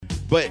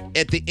But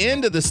at the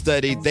end of the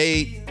study,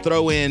 they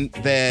throw in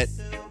that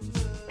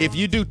if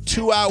you do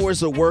 2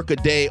 hours of work a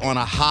day on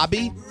a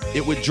hobby,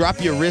 it would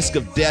drop your risk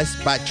of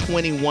death by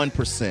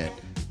 21%.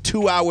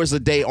 2 hours a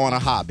day on a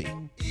hobby.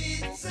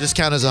 This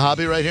count as a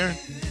hobby right here?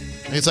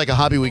 It's like a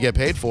hobby we get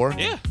paid for.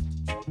 Yeah.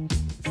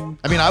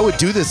 I mean, I would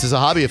do this as a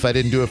hobby if I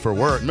didn't do it for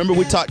work. Remember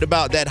we talked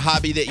about that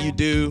hobby that you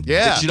do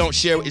that you don't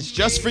share? It's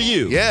just for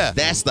you. Yeah.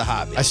 That's the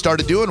hobby. I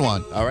started doing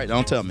one. All right,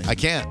 don't tell me. I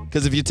can't.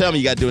 Because if you tell me,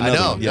 you got to do I another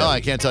know. one. No,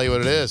 I can't tell you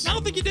what it is. I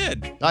don't think you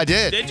did. I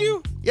did. Did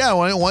you? Yeah,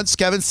 once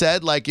Kevin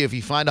said, like, if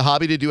you find a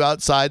hobby to do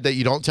outside that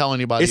you don't tell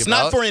anybody It's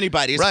about. not for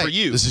anybody. It's right. for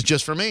you. This is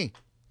just for me.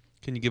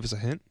 Can you give us a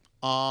hint?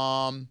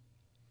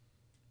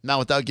 Not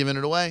without giving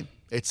it away.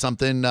 It's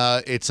something.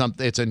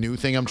 It's a new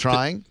thing I'm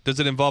trying. Does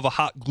it involve a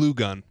hot glue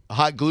gun? A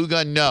hot glue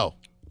gun? No,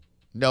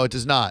 it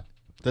does not.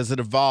 Does it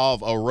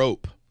involve a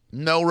rope?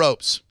 No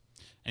ropes.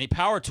 Any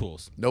power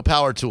tools? No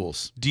power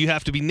tools. Do you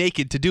have to be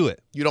naked to do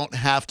it? You don't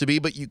have to be,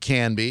 but you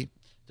can be.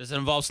 Does it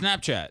involve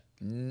Snapchat?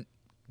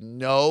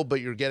 No,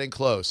 but you're getting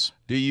close.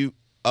 Do you?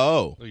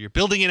 Oh. Or you're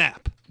building an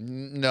app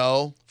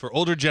No. for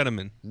older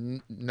gentlemen.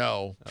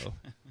 No. Oh.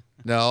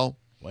 No.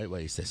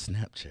 Wait, you said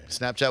Snapchat.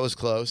 Snapchat was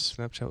close.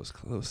 Snapchat was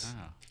close.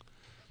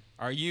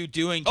 Are you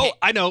doing? Oh,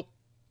 I know.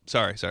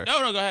 Sorry. No,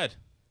 go ahead.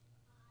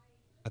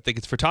 I think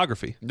it's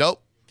photography.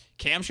 Nope.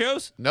 Cam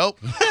shows? Nope.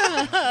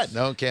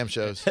 No cam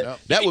shows. Nope.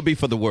 That would be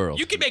for the world.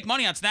 You can make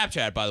money on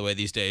Snapchat, by the way,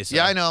 these days. So.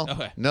 Yeah, I know.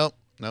 Okay. Nope,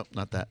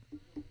 not that.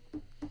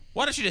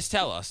 Why don't you just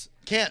tell us?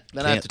 Can't.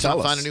 Then I have to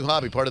tell find us. a new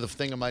hobby. Part of the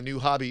thing of my new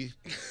hobby.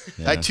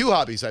 Yeah. I had 2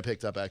 hobbies I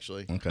picked up,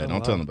 actually. Okay,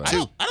 don't tell them about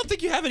I it. don't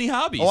think you have any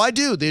hobbies. Oh, I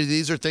do.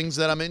 These are things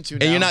that I'm into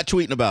now. And you're not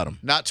tweeting about them.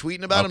 Not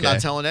tweeting about them, Okay.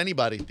 not telling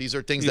anybody. These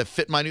are things that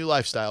fit my new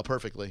lifestyle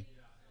perfectly.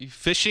 You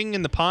fishing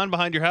in the pond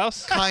behind your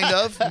house? Kind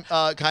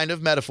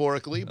of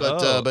metaphorically,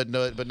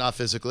 but not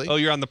physically. Oh,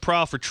 you're on the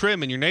prowl for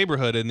trim in your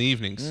neighborhood in the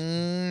evenings.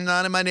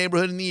 Not in my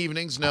neighborhood in the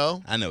evenings,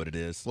 no. I know what it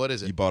is. What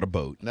is it? You bought a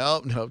boat.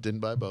 No,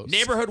 didn't buy boats.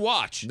 Neighborhood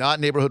watch. Not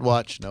neighborhood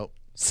watch, nope.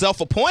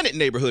 Self-appointed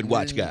neighborhood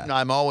watch guy. No,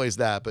 I'm always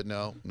that, but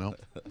no.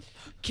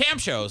 Cam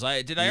shows.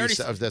 I already.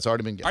 That's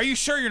already been. Are you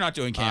sure you're not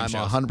doing cam I'm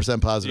shows?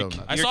 100% positive.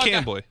 I You're saw a a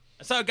cam guy- boy.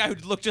 I saw a guy who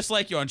looked just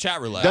like you on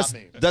chat roulette.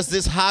 Does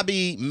this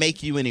hobby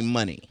make you any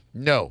money?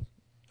 No,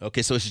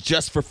 Okay, so it's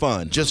just for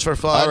fun. just for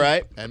fun. All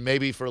right. and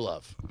maybe for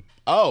love.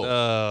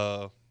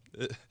 Oh.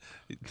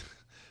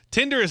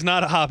 Tinder is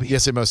not a hobby.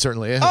 Yes, it most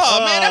certainly is. Oh,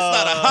 man, that's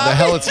not a hobby. The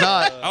hell, it's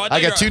not. Oh, I I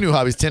thought got you 2 new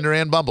hobbies: Tinder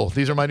and Bumble.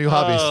 These are my new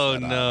hobbies. Oh,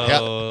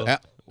 no. Yeah,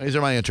 these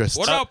are my interests.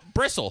 What about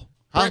Bristle?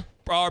 Huh?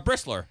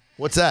 Bristler.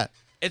 What's that?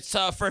 It's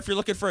for if you're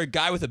looking for a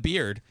guy with a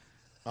beard.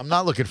 I'm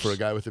not looking for a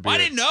guy with a Well,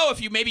 beard. I didn't know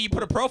if maybe you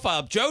put a profile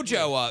up.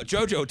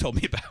 Jojo told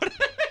me about it.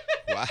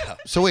 Wow.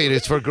 So wait,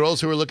 it's for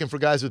girls who are looking for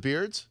guys with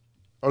beards,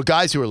 or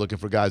guys who are looking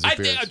for guys with I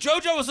think beards?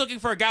 Jojo was looking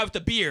for a guy with a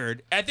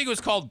beard. I think it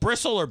was called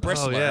Bristle or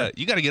Bristler. Oh, yeah.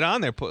 You got to get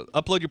on there.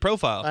 Upload your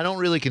profile. I don't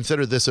really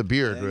consider this a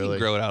beard. You Really, can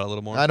grow it out a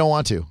little more. I don't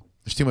want to.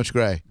 There's too much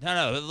gray.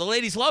 No, the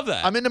ladies love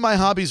that. I'm into my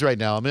hobbies right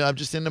now. I'm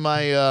just into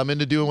my. I'm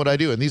into doing what I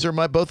do, and these are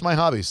both my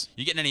hobbies.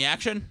 You getting any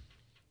action?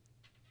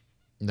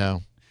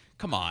 No,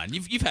 Come on,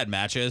 you've had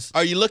matches.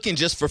 Are you looking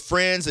just for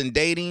friends and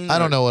dating? I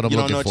don't know what I'm you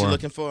looking don't know for. what you're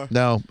looking for?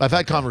 No, I've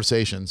had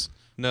conversations.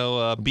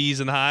 No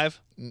bees in the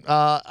hive?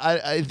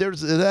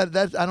 There's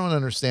that I don't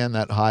understand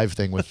that hive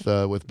thing with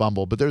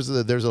Bumble, but there's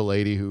a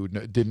lady who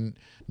didn't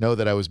know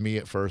that I was me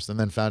at first, and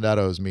then found out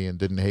I was me and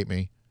didn't hate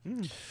me.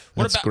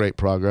 That's about- great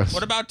progress.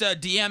 What about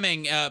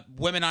DMing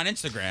women on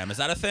Instagram? Is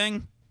that a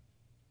thing?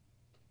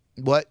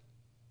 What?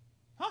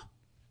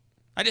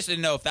 I just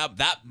didn't know if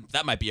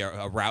that might be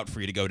a route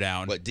for you to go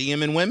down. What,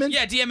 DMing women?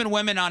 Yeah, DMing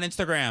women on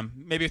Instagram.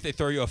 Maybe if they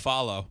throw you a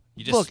follow,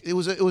 you just Look, it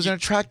was an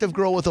attractive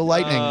girl with a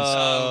lightning.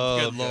 Oh,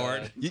 good God.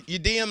 lord! You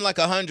DM like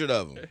 100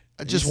 of them.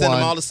 Just you send one.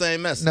 them all the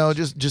same message. No,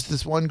 just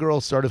this one girl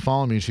started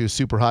following me. She was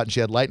super hot and she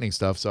had lightning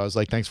stuff. So I was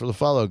like, "Thanks for the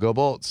follow. Go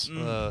Bolts."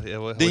 Yeah,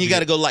 Then you got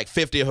to go like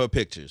 50 of her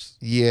pictures.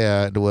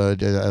 Yeah, well, I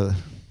just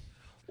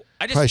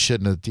probably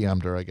shouldn't have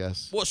DM'd her. I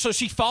guess. well, so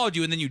she followed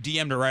you and then you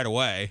DM'd her right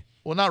away.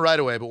 Well, not right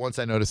away, but once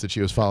I noticed that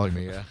she was following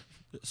me, yeah,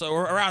 So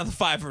we're around the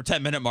 5 or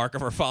 10 minute mark of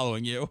her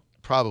following you.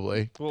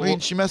 probably. Well, I mean,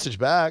 she messaged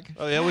back.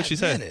 Oh, yeah, what'd she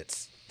say?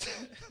 Minutes.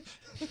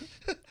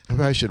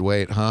 Maybe I should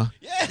wait, huh?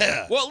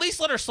 Yeah. Well, at least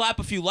let her slap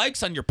a few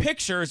likes on your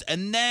pictures,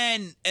 and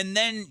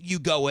then you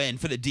go in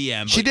for the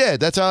DM. She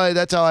did. That's how I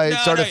No,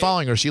 started no,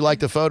 following her. She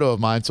liked a photo of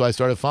mine, so I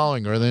started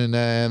following her. And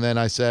then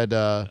I said,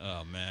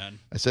 Oh man.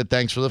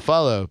 thanks for the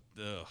follow.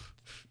 Ugh.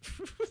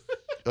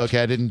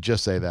 Okay, I didn't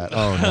just say that.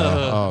 Oh no.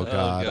 Oh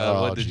god.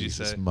 God. What did you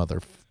Jesus, say?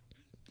 Mother.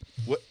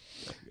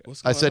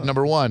 What's I going said on?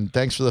 number 1,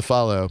 thanks for the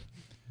follow.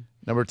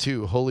 Number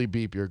 2, holy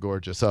beep, you're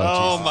gorgeous. Oh,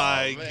 Oh, Jesus.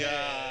 my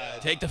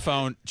God. Take the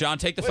phone, John.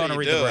 Take the What phone are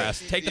and you read the doing?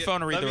 rest. Take the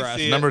phone and read let the me rest.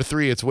 see it. Number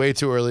 3, it's way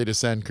too early to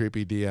send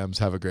creepy DMs.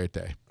 Have a great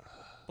day.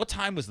 What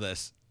time was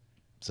this?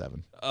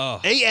 7. Oh,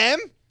 AM?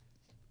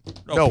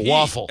 No, Pete.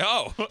 waffle.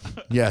 Oh,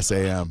 Yes,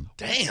 AM.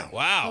 Damn.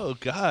 wow. Oh, I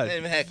God. haven't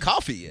even had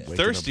coffee yet. Waking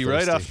Thirsty up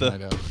right off thirsty.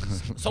 the- I know.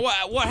 So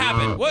what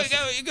happened? What?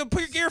 You go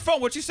put your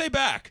phone. What'd you say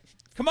back?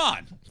 Come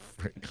on.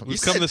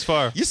 We've come this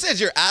far. You said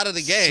you're out of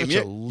the game. Such a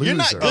You're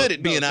not loser. good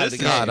at being out of the this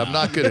game. God, I'm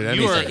not good at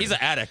You are- anything. He's an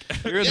addict.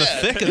 You're in the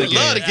thick of you the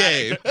love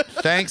game. the game.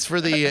 Thanks for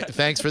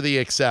the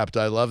accept.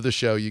 I love the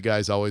show. You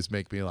guys always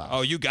make me laugh.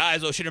 Oh, you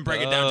guys! Oh, she didn't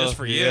break it down just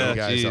for you. Yeah, You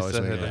guys geez, always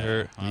that make had me to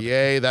laugh. hurt.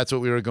 Yay, that's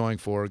what we were going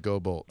for. Go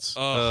Bolts.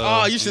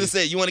 Oh, you should have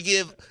said, you want to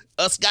give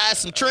us guys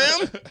some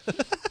trim?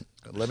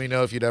 Let me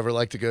know if you'd ever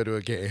like to go to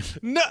a game.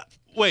 No,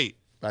 wait.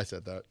 I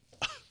said that.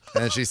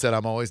 And she said,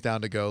 I'm always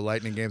down to go.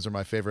 Lightning games are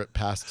my favorite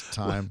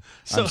pastime.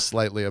 So- I'm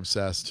slightly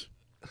obsessed.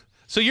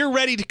 So you're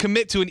ready to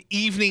commit to an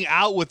evening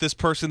out with this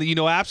person that you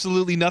know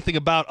absolutely nothing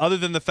about, other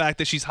than the fact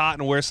that she's hot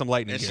and wears some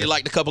lightning And gear. she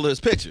liked a couple of his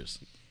pictures.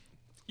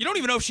 You don't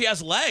even know if she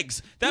has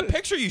legs. That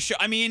picture you show.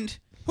 I mean,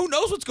 who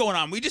knows what's going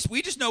on? We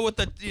just know what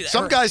the.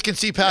 Some guys can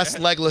see past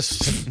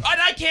legless.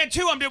 I can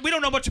too. We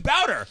don't know much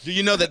about her. Do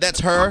you know that that's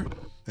her?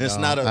 It's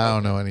not a. I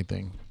don't know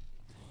anything.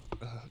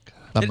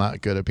 I'm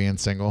not good at being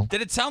single.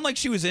 Did it sound like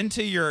she was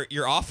into your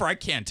offer? I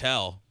can't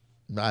tell.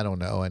 I don't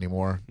know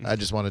anymore. I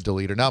just want to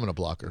delete her. Now I'm going to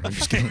block her. I'm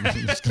just going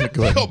to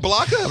go ahead. Yo,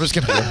 block her? I'm just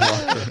going to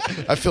block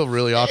her. I feel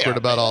really awkward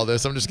about all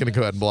this. I'm just going to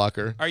go ahead and block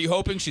her. Are you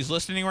hoping she's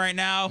listening right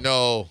now?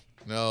 No.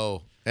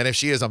 And if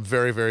she is, I'm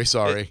very, very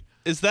sorry.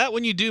 Is that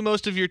when you do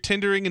most of your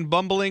Tindering and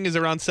bumbling? Is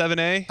around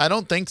 7A? I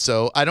don't think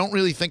so. I don't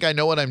really think I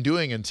know what I'm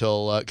doing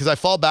until because I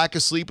fall back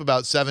asleep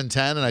about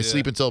 7:10 and I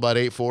sleep until about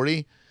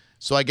 8:40.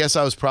 So I guess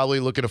I was probably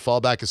looking to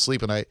fall back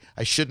asleep, and I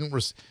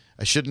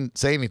shouldn't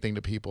say anything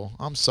to people.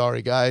 I'm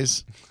sorry,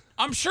 guys.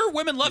 I'm sure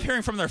women love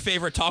hearing from their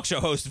favorite talk show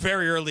host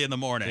very early in the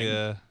morning.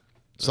 Yeah.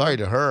 Sorry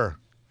to her.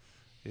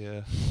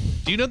 Yeah.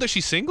 Do you know that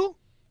she's single?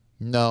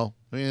 No,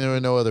 I mean, there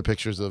were no other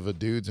pictures of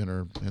dudes in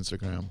her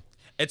Instagram.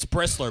 It's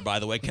Bristler, by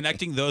the way,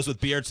 connecting those with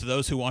beards to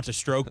those who want to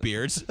stroke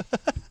beards.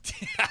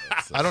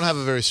 I don't have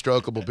a very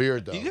strokable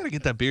beard though. You got to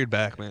get that beard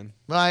back, man.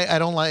 I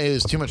don't like it.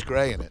 There's too much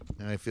gray in it,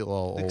 and I feel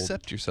all old.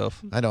 Accept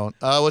yourself. I don't.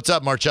 What's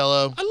up,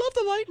 Marcello? I love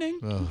the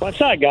lightning.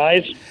 What's up,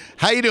 guys?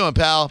 How you doing,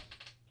 pal?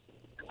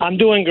 I'm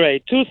doing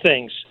great. Two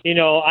things. You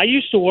know, I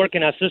used to work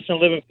in an assisted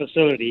living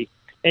facility,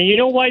 and you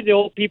know why the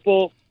old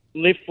people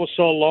live for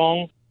so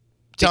long?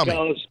 Tell me.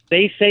 Because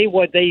they say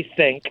what they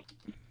think.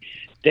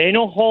 They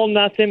don't hold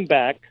nothing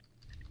back.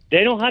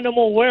 They don't have no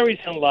more worries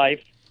in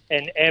life,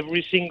 and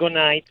every single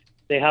night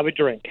they have a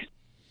drink,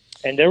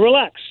 and they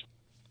relax.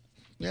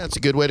 Yeah, it's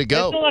a good way to It's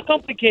go. not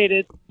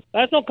complicated.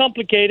 That's not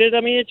complicated. I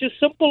mean, it's just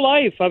simple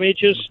life. I mean, it's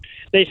just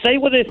they say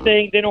what they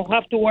think. They don't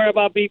have to worry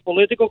about being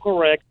political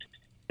correct.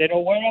 They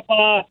don't worry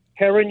about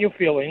hurting your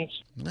feelings.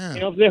 Yeah. You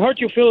know, if they hurt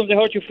your feelings, they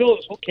hurt your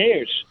feelings. Who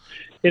cares?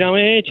 You know, what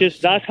I mean, it's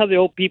just that's how the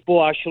old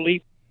people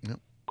actually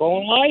go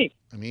in life.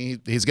 I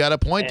mean, he's got a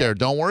point there.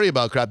 Don't worry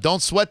about crap.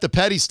 Don't sweat the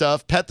petty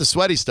stuff. Pet the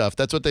sweaty stuff.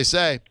 That's what they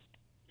say.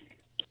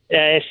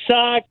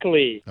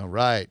 Exactly. All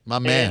right, my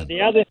man. And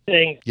the other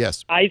thing,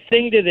 Yes. I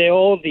think that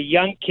all the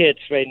young kids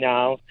right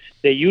now,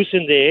 they're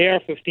using the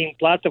AR-15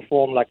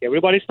 platform like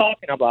everybody's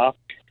talking about,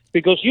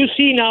 because you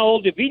see now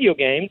all the video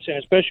games, and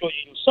especially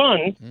your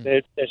son,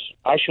 that's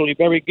actually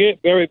very good,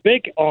 very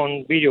big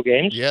on video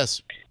games.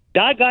 Yes.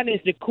 That gun is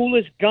the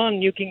coolest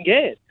gun you can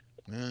get.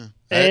 Yeah.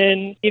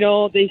 And, you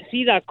know, they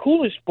see that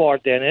coolest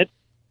part in it,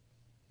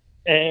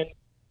 and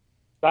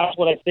that's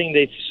what I think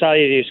the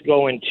society is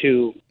going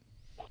to.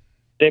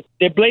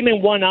 They're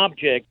blaming one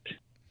object,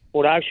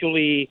 but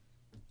actually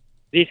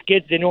these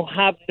kids, they don't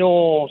have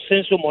no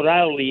sense of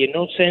morality and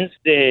no sense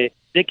that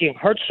they can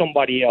hurt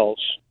somebody else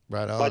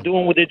Right by on.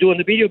 doing what they do in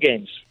the video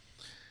games.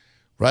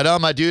 Right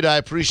on, my dude. I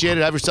appreciate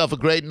it. Have yourself a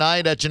great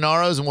night at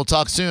Gennaro's, and we'll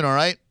talk soon, all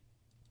right?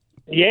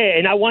 Yeah,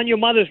 and I want your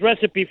mother's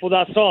recipe for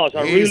that sauce.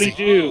 I Easy. really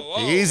do.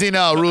 Easy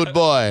now, rude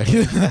boy.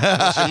 Your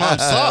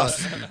mom's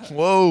sauce.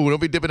 Whoa,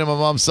 don't be dipping in my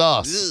mom's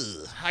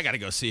sauce. I got to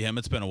go see him.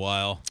 It's been a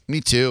while.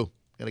 Me too.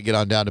 Got to get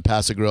on down to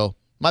Paso Grill.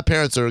 My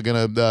parents are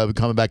gonna be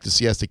coming back to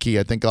Siesta Key.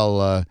 I think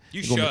I'll.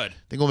 You think we'll- should. I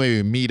think we'll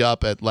maybe meet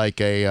up at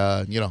like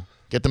a,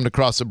 get them to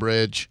cross the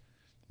bridge,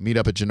 meet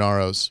up at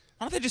Gennaro's.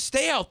 Why don't they just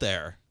stay out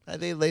there?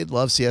 They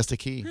love Siesta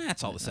Key.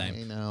 That's all the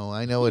same.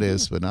 I know it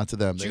is, but not to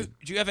them. Do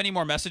you have any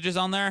more messages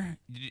on there?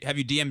 Have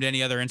you DM'd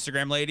any other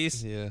Instagram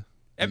ladies? Yeah.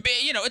 And,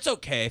 you know, it's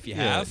okay if you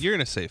Yeah, have. you're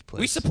in a safe place.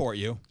 We support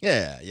you.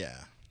 Yeah.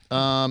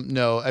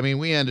 No, I mean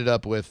we ended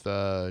up with.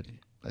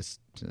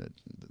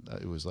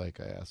 It was like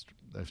I asked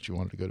if she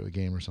wanted to go to a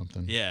game or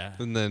something. Yeah.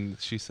 And then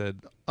she said,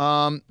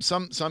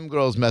 Some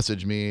girls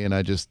message me, and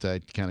I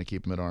kind of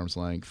keep them at arm's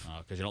length. Oh,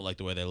 because you don't like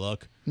the way they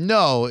look.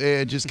 No,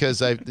 just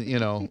because I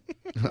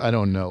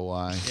don't know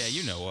why. Yeah,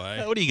 you know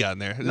why. what do you got in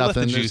there? Let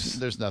Nothing. the There's, juice.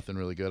 there's nothing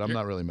really good. I'm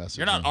not really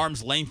messing. You're not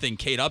arm's lengthing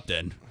Kate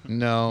Upton.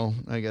 No,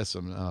 I guess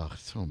I'm. Oh,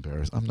 so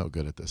embarrassed. I'm no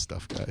good at this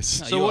stuff, guys.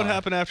 So you what are.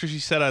 happened after she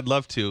said, I'd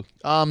love to?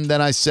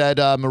 Then I said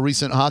I'm a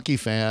recent hockey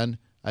fan.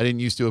 I didn't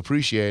used to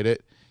appreciate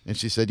it, and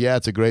she said, "Yeah,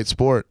 it's a great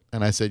sport."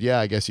 And I said, "Yeah,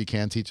 I guess you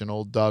can teach an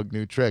old dog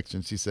new tricks."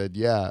 And she said,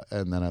 "Yeah,"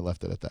 and then I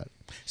left it at that.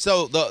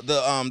 So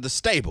the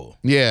stable,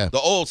 Yeah, the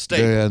old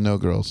stable, yeah, no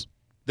girls.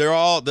 they're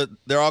all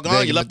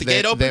gone. You left the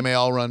gate open. They may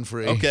all run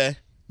free. Okay.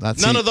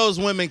 None of those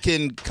women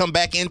can come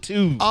back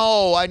into.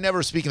 Oh, I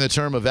never speak in the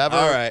term of ever.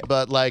 All right.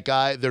 But like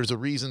there's a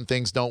reason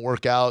things don't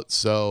work out,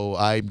 so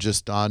I'm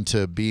just on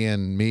to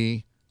being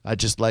me. I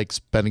just like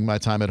spending my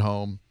time at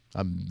home.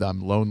 I'm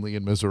lonely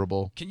and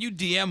miserable. Can you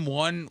DM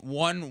one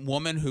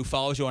woman who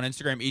follows you on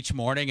Instagram each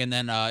morning and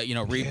then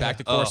read back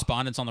the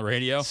correspondence on the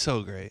radio?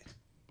 So great.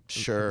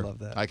 Sure. Love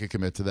that. I could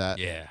commit to that.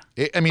 Yeah.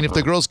 I mean, if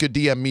the girls could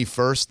DM me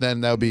first,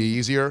 then that would be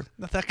easier.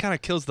 That kind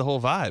of kills the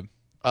whole vibe.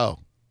 Oh.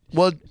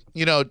 Well,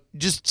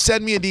 just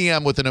send me a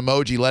DM with an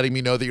emoji letting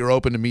me know that you're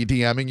open to me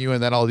DMing you,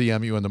 and then I'll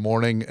DM you in the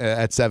morning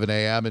at 7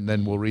 a.m., and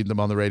then we'll read them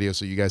on the radio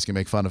so you guys can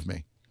make fun of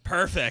me.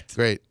 Perfect.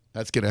 Great.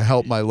 That's going to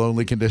help my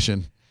lonely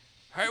condition.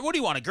 All right, what do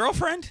you want, a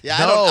girlfriend? Yeah,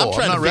 No, I'm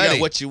trying not to figure ready.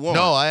 out what you want.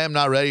 No, I am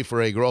not ready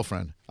for a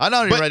girlfriend. I'm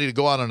not even ready to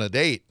go out on a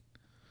date.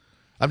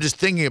 I'm just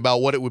thinking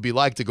about what it would be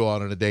like to go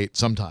out on a date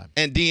sometime.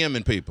 And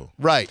DMing people.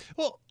 Right.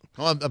 Well,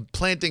 I'm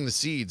planting the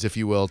seeds, if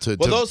you will.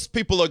 Those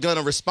people are going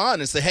to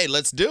respond and say, hey,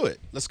 let's do it.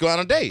 Let's go on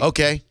a date.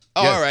 Okay.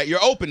 Oh, Yeah. all right.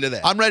 You're open to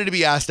that. I'm ready to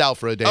be asked out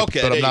for a date,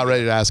 Okay, but there I'm not you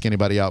ready to ask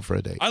anybody out for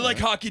a date. I like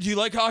hockey. Do you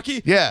like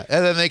hockey? Yeah,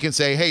 and then they can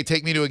say, hey,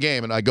 take me to a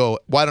game. And I go,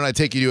 why don't I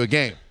take you to a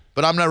game?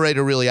 But I'm not ready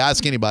to really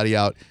ask anybody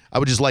out. I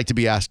would just like to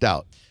be asked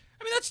out.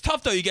 I mean, that's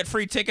tough, though. You get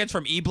free tickets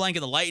from E-Blank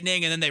and the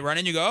Lightning, and then they run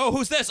in. You go, oh,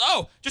 who's this?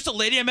 Oh, just a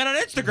lady I met on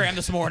Instagram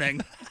this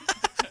morning.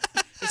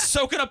 It's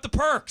soaking up the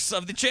perks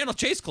of the Channel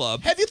Chase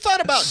Club. Have you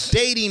thought about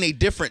dating a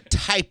different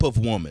type of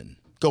woman?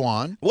 Go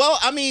on. Well,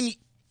 I mean,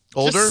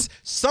 Older? just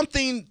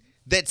something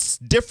that's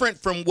different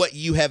from what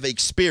you have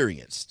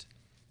experienced.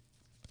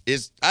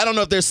 I don't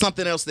know if there's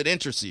something else that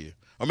interests you.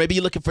 Or maybe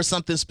you're looking for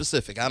something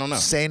specific. I don't know.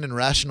 Sane and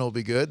rational would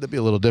be good. That'd be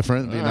a little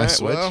different. It'd be a nice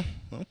switch. Well,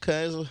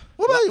 okay. So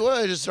What about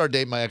I just start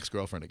dating my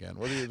ex-girlfriend again?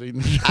 What do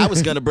you I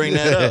was going to bring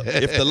that up.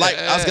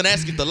 I was going to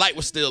ask if the light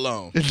was still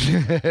on.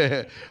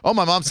 Oh,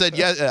 my mom said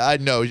yes. I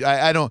know.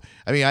 I don't.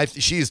 I mean,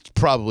 she's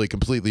probably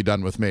completely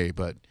done with me,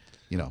 but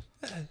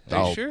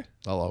Are you sure?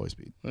 I'll always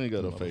be. Let me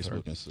go to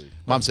Facebook and see.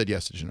 Mom said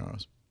yes to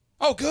Gennaro's.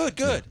 Oh, good.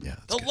 Yeah,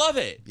 that's They'll good. love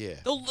it. Yeah.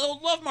 They'll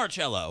love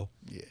Marcello.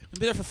 Yeah. They'll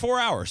be there for 4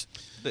 hours.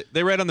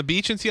 They read on the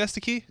beach in Siesta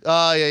Key?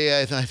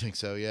 Yeah. I think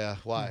so. Yeah.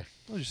 Why?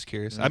 I was just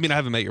curious. I mean, I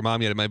haven't met your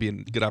mom yet. It might be a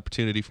good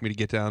opportunity for me to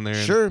get down there.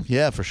 And Sure.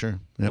 Yeah, for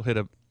sure. We'll Yep. hit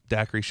a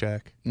daiquiri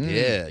shack.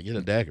 Yeah, get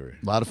a daiquiri.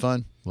 A lot of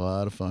fun.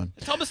 Tell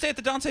them to stay at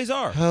the Don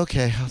Cesar.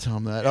 Okay, I'll tell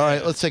them that. All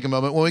right, let's take a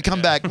moment. When we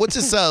come back, what's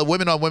this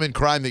women-on-women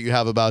crime that you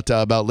have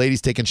about ladies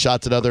taking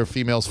shots at other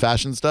females'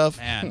 fashion stuff?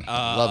 Man,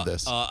 Love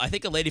this. I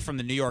think a lady from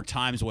the New York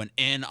Times went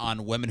in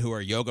on women who wear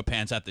yoga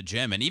pants at the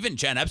gym, and even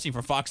Jen Epstein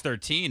from Fox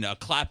 13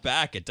 clapped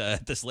back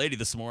at this lady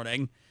this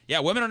morning. Yeah,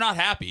 women are not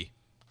happy.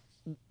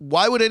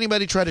 Why would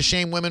anybody try to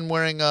shame women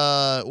wearing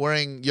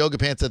yoga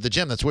pants at the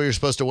gym? That's where you're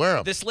supposed to wear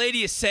them. This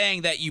lady is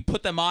saying that you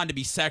put them on to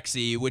be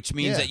sexy, which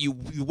means Yeah. that you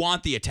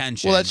want the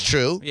attention. Well, that's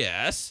true.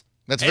 Yes.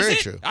 That's Is very it?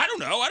 true. I don't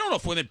know. I don't know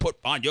if women put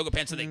on yoga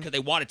pants because they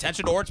want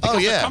attention or it's because Oh,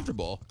 they're yeah.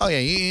 comfortable. Oh yeah,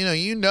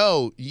 you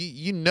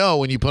know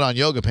when you put on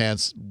yoga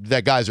pants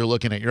that guys are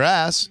looking at your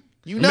ass.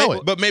 You know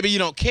it, But maybe you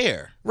don't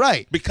care.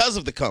 right? Because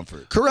of the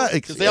comfort. Correct.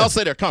 Because they all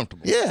say they're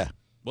comfortable. Yeah.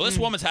 Well, this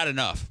woman's had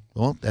enough.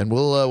 Well, and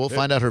we'll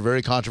find out her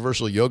very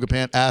controversial yoga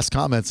pant ass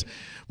comments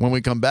when we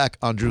come back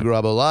on Drew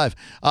Garabo Live.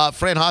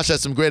 Fran Hosh has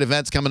some great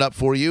events coming up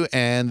for you,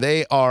 and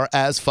they are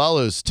as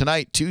follows.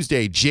 Tonight,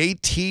 Tuesday,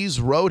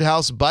 JT's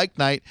Roadhouse Bike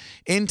Night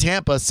in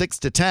Tampa, 6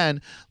 to 10.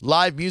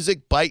 Live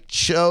music, bike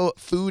show,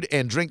 food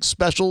and drink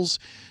specials.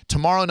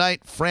 Tomorrow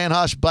night, Fran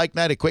Hosh Bike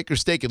Night at Quaker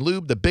Steak and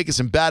Lube, the biggest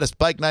and baddest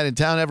bike night in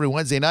town every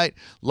Wednesday night.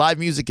 Live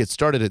music gets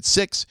started at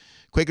 6.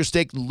 Quaker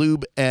Steak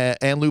Lube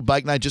and Lube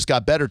Bike Night just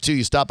got better, too.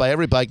 You stop by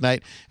every bike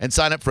night and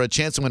sign up for a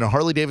chance to win a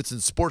Harley-Davidson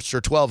Sportster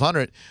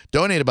 1200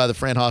 donated by the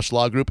Fran Hosh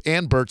Law Group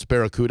and Burt's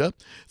Barracuda.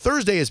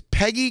 Thursday is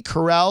Peggy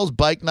Corral's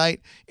Bike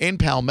Night in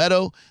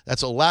Palmetto.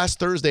 That's the last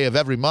Thursday of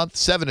every month,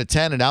 7 to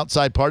 10, an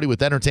outside party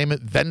with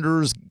entertainment,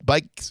 vendors,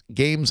 bikes,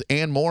 games,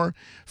 and more.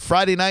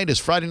 Friday night is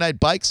Friday Night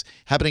Bikes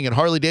happening at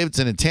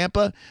Harley-Davidson in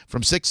Tampa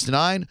from 6 to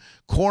 9.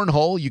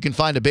 Cornhole, you can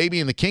find a baby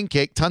in the king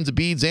cake, tons of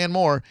beads, and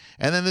more.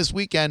 And then this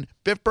weekend,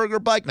 Biff Burger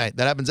Bike Night.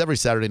 That happens every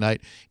Saturday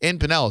night in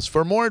Pinellas.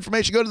 For more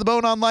information, go to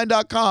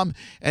theboneonline.com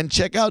and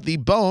check out the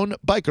Bone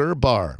Biker Bar.